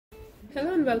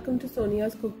Hello and welcome to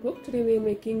Sonia's cookbook. Today we are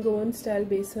making Goan style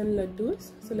Besan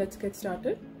Ladoos. So let's get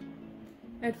started.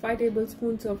 Add 5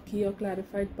 tablespoons of ghee or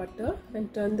clarified butter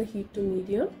and turn the heat to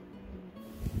medium.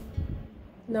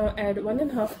 Now add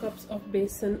 1.5 cups of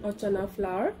besan or chana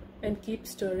flour and keep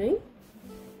stirring.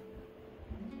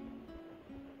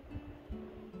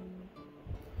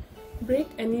 Break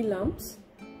any lumps.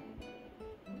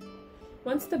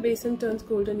 Once the besan turns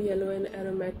golden yellow and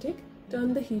aromatic,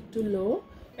 turn the heat to low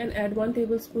and add 1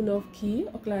 tablespoon of ghee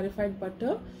or clarified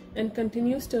butter and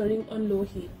continue stirring on low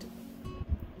heat.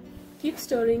 Keep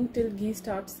stirring till ghee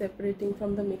starts separating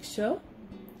from the mixture.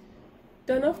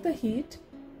 Turn off the heat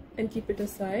and keep it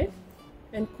aside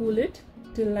and cool it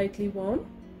till lightly warm.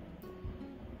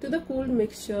 To the cooled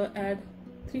mixture add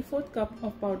 3/4 cup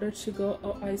of powdered sugar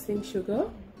or icing sugar,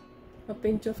 a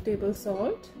pinch of table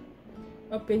salt,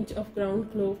 a pinch of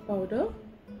ground clove powder,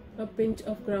 a pinch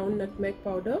of ground nutmeg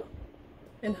powder,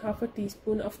 and half a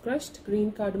teaspoon of crushed green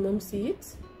cardamom seeds,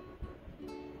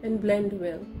 and blend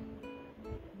well.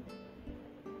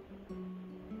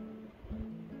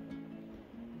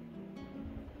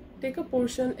 Take a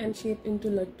portion and shape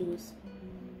into ladoos.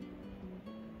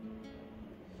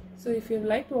 So if you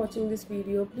have liked watching this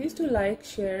video, please do like,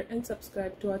 share and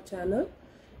subscribe to our channel,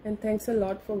 and thanks a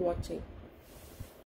lot for watching.